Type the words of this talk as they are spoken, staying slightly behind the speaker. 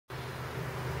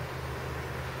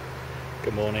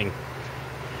Good morning.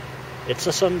 It's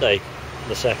a Sunday,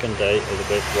 the second day of the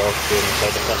Great Welsh Touring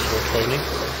Cider Festival training.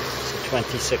 It's the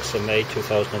 26th of May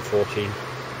 2014,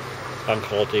 bank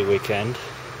holiday weekend.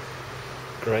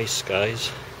 Grey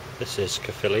skies. This is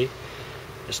Caerphilly.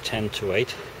 It's 10 to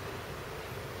 8.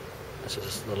 This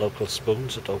is the local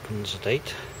Spoons. It opens at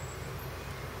 8.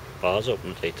 Bars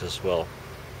open at 8 as well.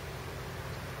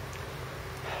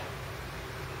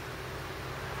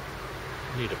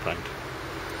 Need a pint.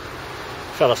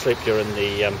 Fell asleep during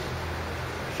the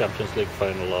Champions League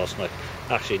final last night.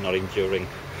 Actually, not even during.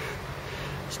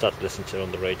 Started listening to it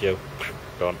on the radio.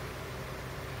 Gone.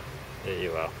 There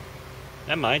you are.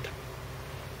 Never mind.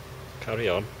 Carry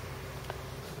on.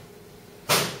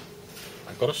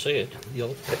 I've got to say it. The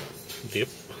old dip.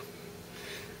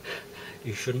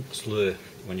 You shouldn't slur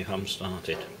when you haven't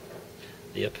started.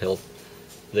 The uphill,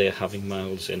 they're having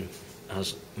miles in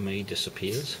as May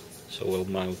disappears. So will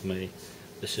mouth May.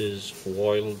 This is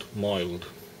Wild Mild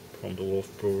from the Wolf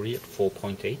Brewery at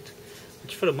 4.8,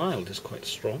 which for a mild is quite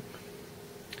strong.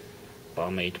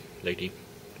 Barmaid lady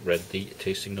read the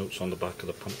tasting notes on the back of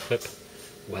the pump clip.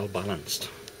 Well balanced.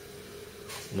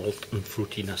 Malt and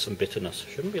fruitiness and bitterness.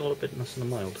 Shouldn't be a lot of bitterness in a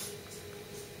mild.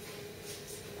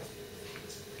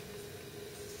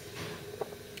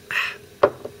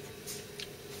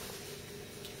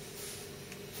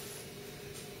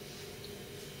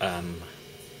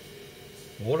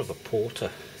 More of a porter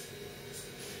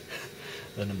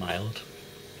than a mild,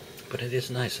 but it is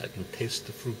nice. I can taste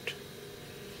the fruit.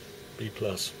 B+.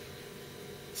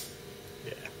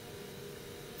 Yeah.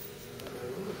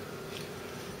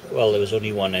 Well, there was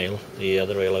only one ale. The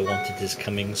other ale I wanted is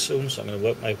coming soon, so I'm going to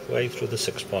work my way through the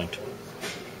 6 point.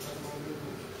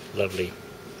 Lovely.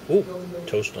 Ooh,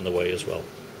 toast on the way as well.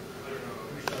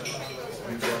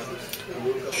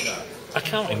 I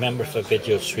can't remember if I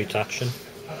videoed Sweet Action.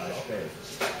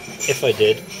 If I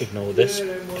did, ignore this.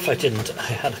 If I didn't,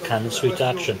 I had a can of Sweet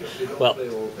Action. Well,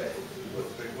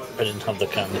 I didn't have the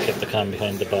can, they kept the can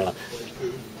behind the bar.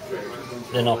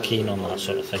 They're not keen on that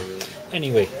sort of thing.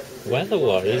 Anyway,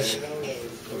 weather-wise,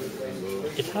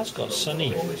 it has got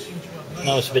sunny.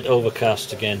 Now it's a bit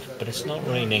overcast again, but it's not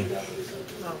raining.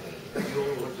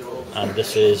 And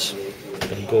this is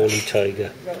Bengali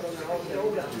Tiger,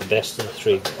 the best of the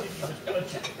three.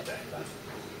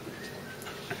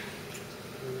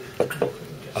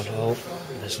 Although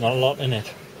there's not a lot in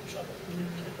it.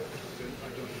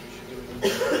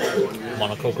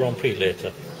 Monaco Grand Prix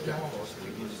later.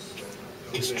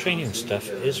 This training stuff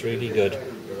is really good.